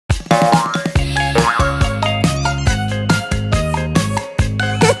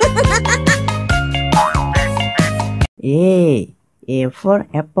A for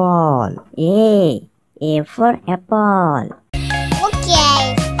apple. A for apple.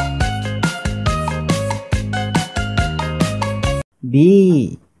 Okay.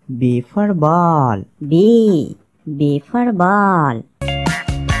 B for ball. B for ball.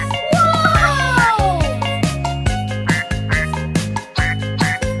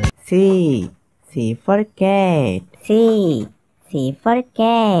 C for cat. C for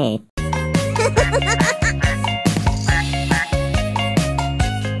cat.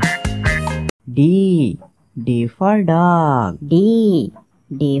 D for dog. D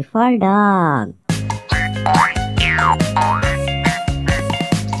for dog.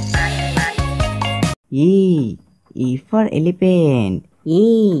 E for elephant.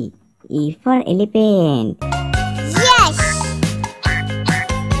 E for elephant. Yes.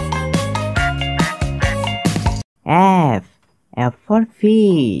 F for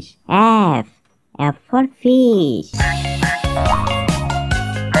fish. F for fish.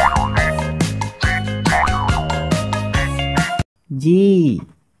 G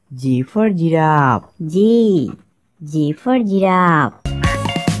for giraffe. G for giraffe.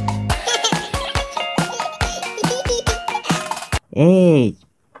 H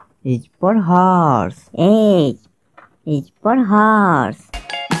for horse. H for horse.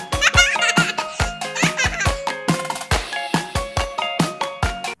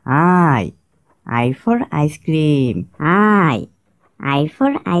 I for ice cream. I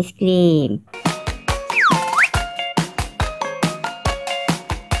for ice cream.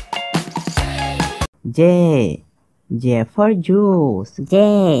 J for juice.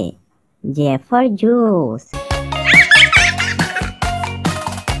 J for juice.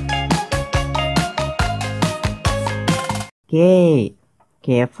 K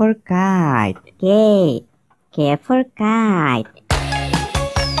for kite. K for kite.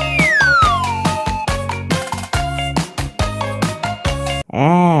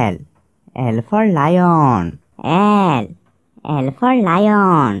 L for lion. L for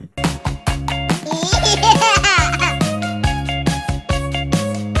lion.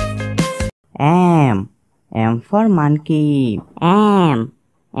 M for monkey. M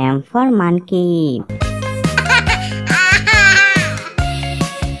for monkey.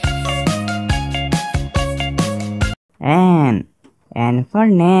 N for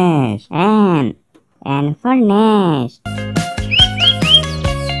nest. N for nest.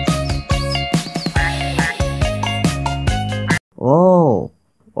 O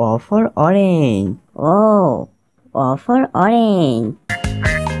for orange. O for orange.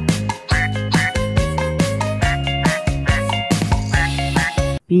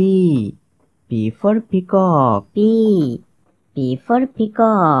 P for peacock. P for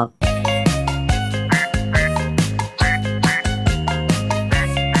peacock.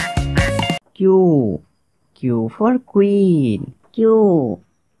 Q for queen. Q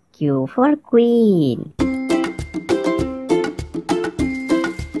for queen.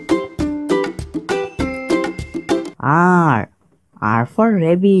 R for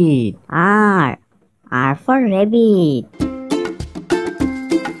rabbit. R for rabbit.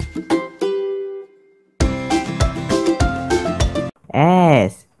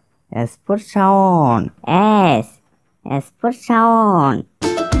 S for swan. S for swan.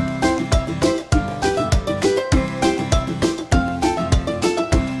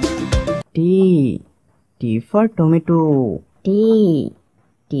 T for tomato. T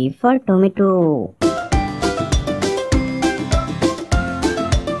for tomato.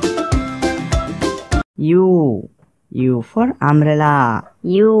 U for umbrella.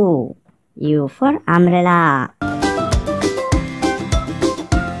 U for umbrella.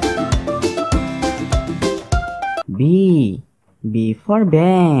 B for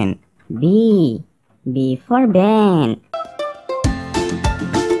ban. B for ban.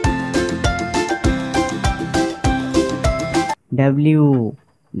 W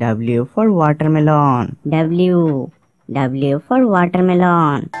for watermelon. W for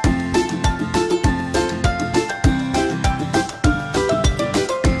watermelon.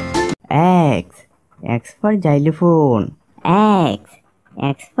 X for xylophone. X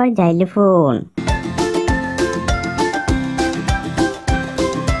for xylophone.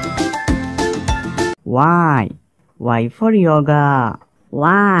 Y for yoga.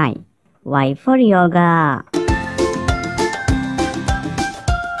 Y for yoga.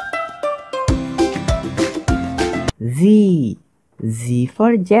 Z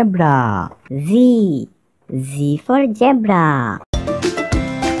for zebra. Z for zebra.